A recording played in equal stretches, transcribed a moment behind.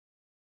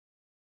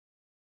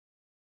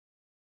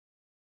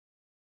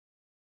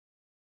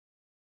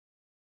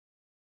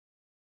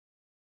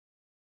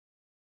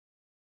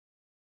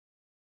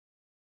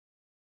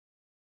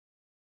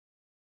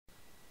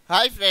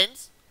Hi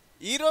friends,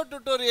 ఈరోజు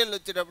tutorial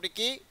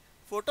వచ్చేటప్పటికి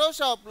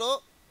ఫోటోషాప్లో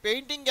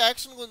painting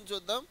action గురించి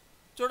చూద్దాం.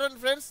 చూడండి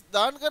ఫ్రెండ్స్,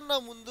 దానికన్నా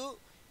ముందు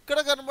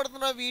ఇక్కడ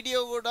కనబడుతున్న వీడియో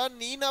కూడా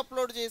నేను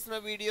అప్లోడ్ చేసిన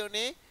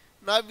వీడియోనే.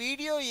 నా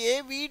వీడియో ఏ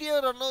వీడియో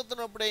రన్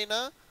అవుతున్నప్పుడైనా,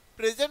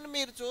 ప్రజెంట్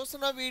మీరు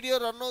చూస్తున్న వీడియో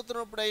రన్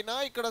అవుతున్నప్పుడైనా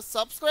ఇక్కడ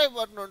సబ్స్క్రైబ్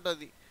బటన్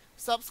ఉంటుంది,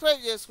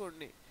 సబ్స్క్రైబ్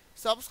చేసుకోండి.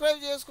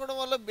 సబ్స్క్రైబ్ చేసుకోవడం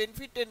వల్ల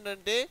బెనిఫిట్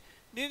ఏంటంటే,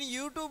 నేను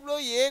యూట్యూబ్లో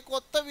ఏ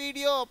కొత్త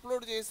వీడియో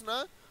అప్లోడ్ చేసినా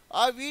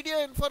ఆ వీడియో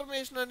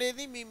ఇన్ఫర్మేషన్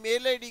అనేది మీ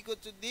మెయిల్ ఐడికి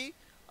వచ్చింది.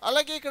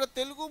 అలాగే ఇక్కడ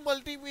తెలుగు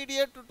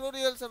మల్టీమీడియా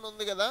ట్యుటోరియల్స్ అని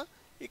ఉంది కదా,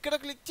 ఇక్కడ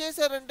క్లిక్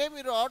చేశారంటే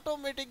మీరు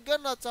ఆటోమేటిక్గా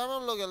నా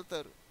ఛానల్లోకి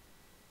వెళ్తారు.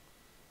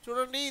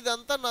 చూడండి,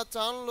 ఇదంతా నా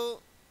ఛానల్.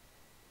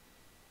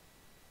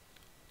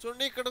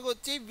 చూడండి, ఇక్కడికి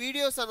వచ్చి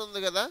వీడియోస్ అని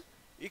ఉంది కదా,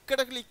 ఇక్కడ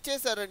క్లిక్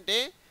చేశారంటే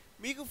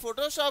మీకు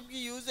ఫోటోషాప్కి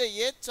యూజ్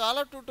అయ్యే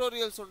చాలా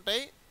ట్యుటోరియల్స్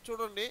ఉంటాయి.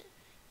 చూడండి,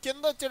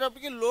 కింద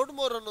వచ్చేటప్పటికి లోడ్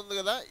మోర్ అని ఉంది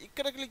కదా,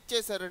 ఇక్కడ క్లిక్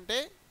చేశారంటే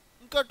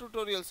ఇంకా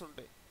ట్యుటోరియల్స్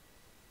ఉంటాయి.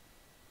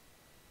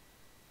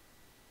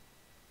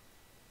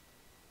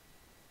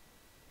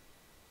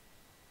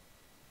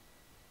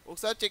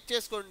 ఒకసారి చెక్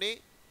చేసుకోండి.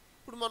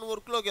 ఇప్పుడు మనం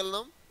వర్క్లోకి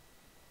వెళ్దాం.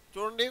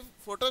 చూడండి,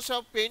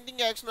 ఫోటోషాప్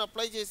పెయింటింగ్ యాక్షన్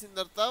అప్లై చేసిన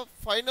తర్వాత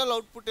ఫైనల్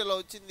అవుట్పుట్ ఇలా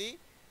వచ్చింది.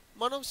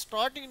 మనం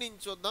స్టార్టింగ్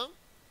నుంచి చూద్దాం.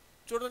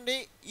 చూడండి,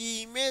 ఈ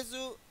ఇమేజ్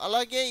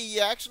అలాగే ఈ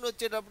యాక్షన్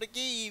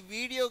వచ్చేటప్పటికి ఈ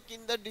వీడియో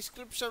కింద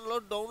డిస్క్రిప్షన్లో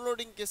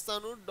డౌన్లోడింగ్కి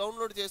ఇస్తాను,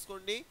 డౌన్లోడ్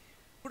చేసుకోండి.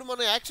 ఇప్పుడు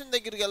మనం యాక్షన్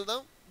దగ్గరికి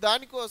వెళ్దాం.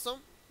 దానికోసం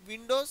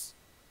విండోస్,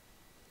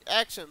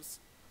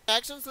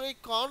 యాక్షన్స్లో ఈ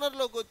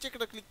కార్నర్లోకి వచ్చి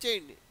ఇక్కడ క్లిక్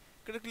చేయండి.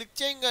 ఇక్కడ క్లిక్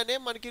చేయగానే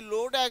మనకి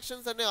లోడ్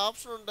యాక్షన్స్ అనే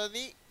ఆప్షన్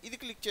ఉంటుంది, ఇది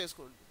క్లిక్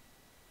చేసుకోండి.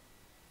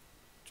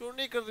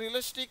 చూడండి, ఇక్కడ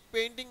రియలిస్టిక్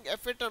పెయింటింగ్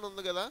ఎఫెక్ట్ అని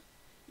ఉంది కదా,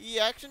 ఈ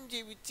యాక్షన్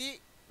చూపించి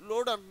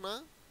లోడ్ అంటున్నా.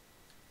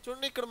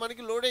 చూడండి, ఇక్కడ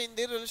మనకి లోడ్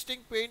అయింది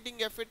రియలిస్టిక్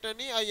పెయింటింగ్ ఎఫెక్ట్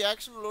అని, ఆ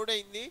యాక్షన్ లోడ్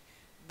అయింది.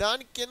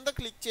 దాని కింద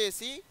క్లిక్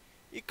చేసి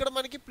ఇక్కడ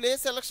మనకి ప్లే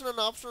సెలక్షన్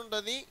అనే ఆప్షన్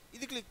ఉంటుంది,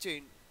 ఇది క్లిక్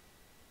చేయండి.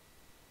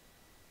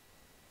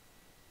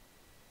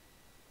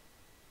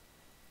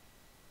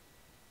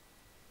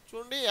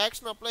 చూడండి,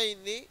 యాక్షన్ అప్లై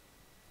అయింది.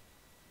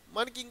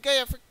 మనకి ఇంకా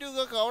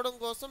ఎఫెక్టివ్గా కావడం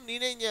కోసం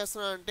నేనేం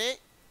చేస్తున్నా అంటే,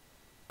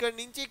 ఇక్కడ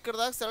నుంచి ఇక్కడ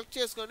దాకా సెలెక్ట్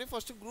చేసుకొని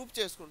ఫస్ట్ గ్రూప్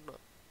చేసుకుంటున్నా.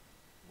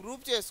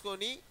 గ్రూప్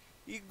చేసుకొని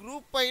ఈ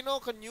గ్రూప్ పైన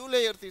ఒక న్యూ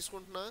లేయర్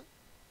తీసుకుంటున్నా.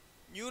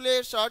 న్యూ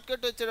లేయర్ షార్ట్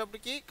కట్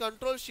వచ్చేటప్పటికి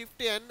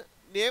Ctrl+Shift+N,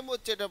 నేమ్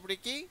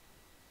వచ్చేటప్పటికి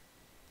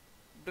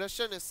బ్రష్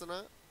అని ఇస్తున్నా.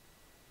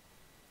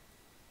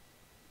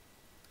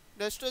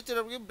 నెక్స్ట్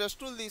వచ్చేటప్పటికి బ్రష్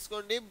టూల్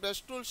తీసుకోండి.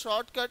 Brush tool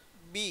short cut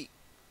B.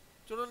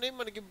 చూడండి,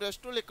 మనకి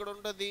బ్రష్ టూల్ ఇక్కడ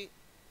ఉంటుంది.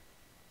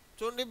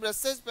 చూడండి, బ్రష్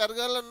సైజ్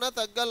పెరగాలన్నా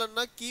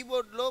తగ్గాలన్నా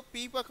కీబోర్డ్లో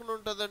P పక్కన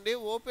ఉంటుందండి,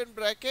 ఓపెన్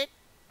బ్రాకెట్,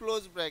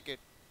 క్లోజ్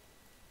బ్రాకెట్.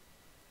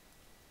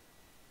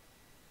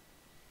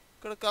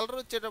 ఇక్కడ కలర్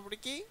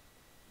వచ్చేటప్పటికి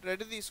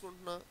రెడ్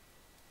తీసుకుంటున్నా.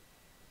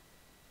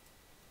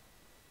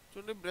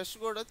 చూడండి, బ్రష్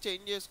కూడా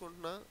చేంజ్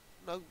చేసుకుంటున్నా.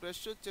 నాకు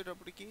బ్రష్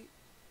వచ్చేటప్పటికి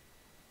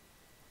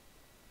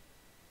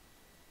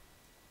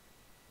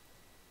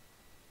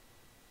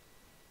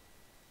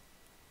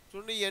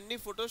చూడండి, ఇవన్నీ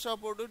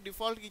ఫోటోషాప్ బోర్డు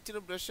డిఫాల్ట్కి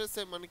ఇచ్చిన బ్రషెస్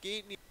మనకి.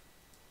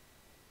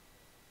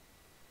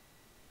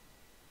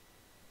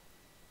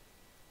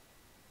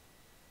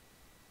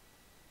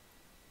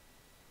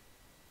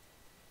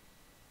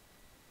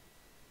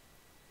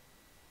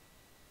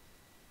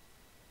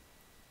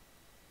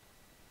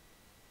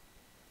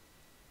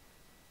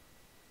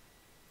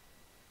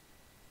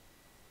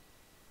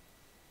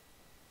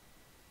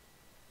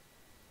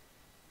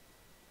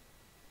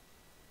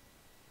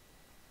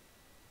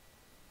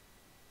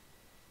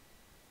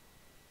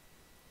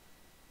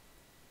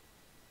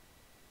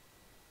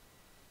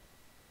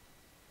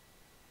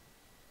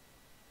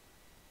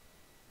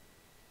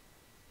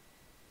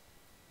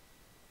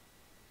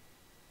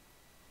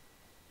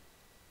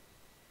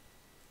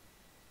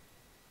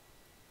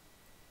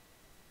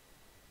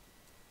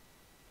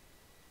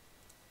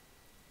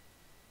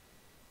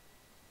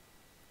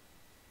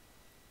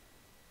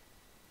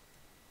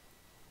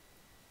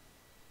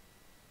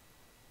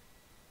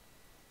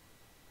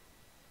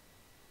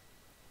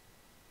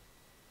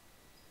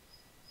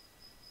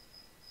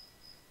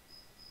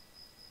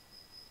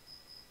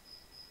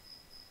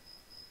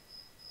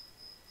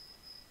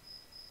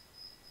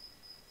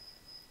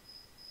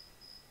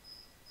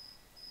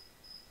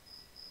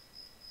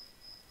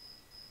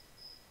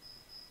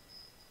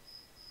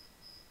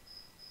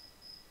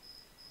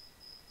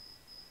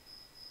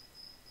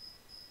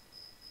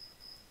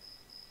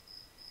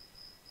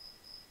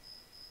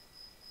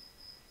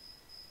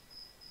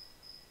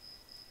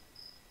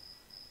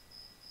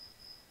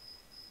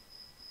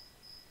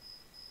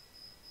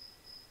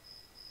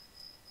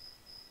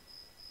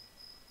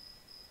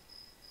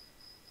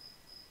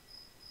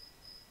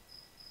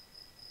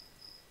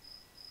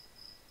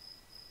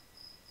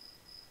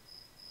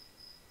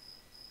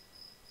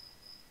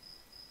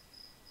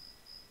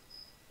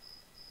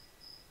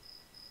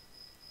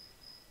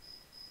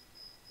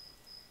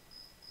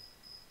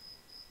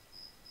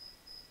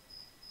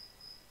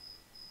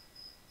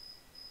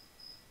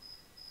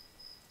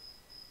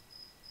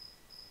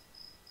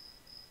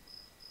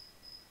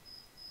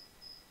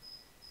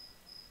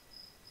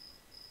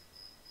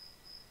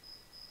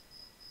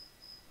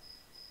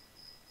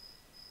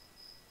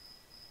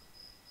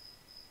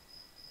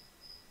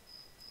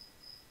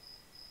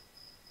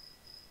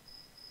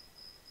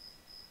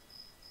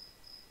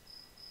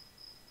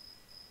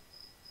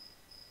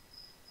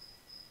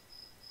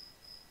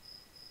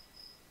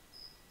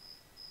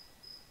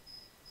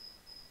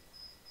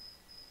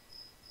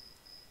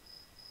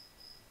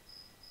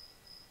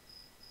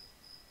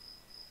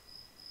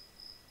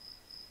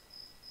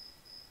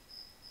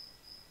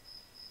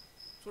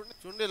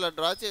 చూడండి ఇలా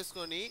డ్రా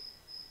చేసుకొని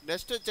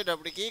నెక్స్ట్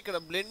వచ్చేటప్పటికి ఇక్కడ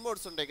బ్లెండ్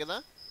మోడ్స్ ఉంటాయి కదా,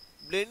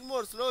 బ్లెండ్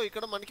మోడ్స్లో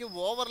ఇక్కడ మనకి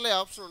ఓవర్లే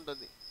ఆప్షన్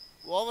ఉంటుంది,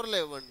 ఓవర్లే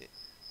ఇవ్వండి.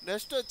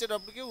 నెక్స్ట్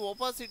వచ్చేటప్పటికి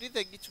ఓపాసిటీ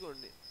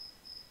తగ్గించుకోండి.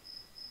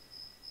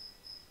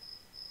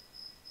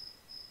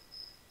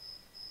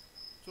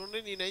 చూడండి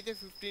నేనైతే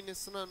 15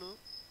 ఇస్తున్నాను.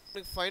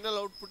 ఫైనల్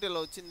అవుట్పుట్ ఇలా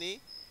వచ్చింది.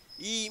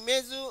 ఈ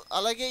ఇమేజ్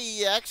అలాగే ఈ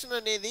యాక్షన్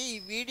అనేది ఈ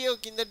వీడియో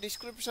కింద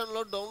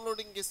డిస్క్రిప్షన్లో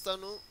డౌన్లోడింగ్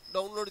ఇస్తాను,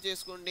 డౌన్లోడ్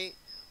చేసుకోండి.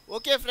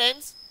 ఓకే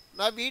ఫ్రెండ్స్,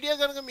 నా వీడియో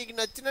కనుక మీకు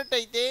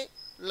నచ్చినట్టయితే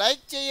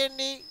లైక్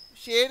చేయండి,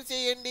 షేర్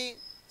చేయండి,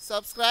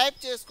 సబ్స్క్రైబ్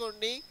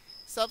చేసుకోండి.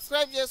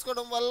 సబ్స్క్రైబ్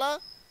చేసుకోవడం వల్ల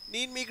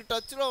నేను మీకు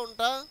టచ్లో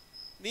ఉంటా.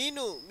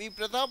 నేను మీ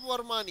Pratap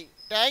వర్మని.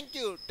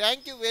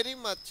 Thank you very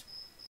much.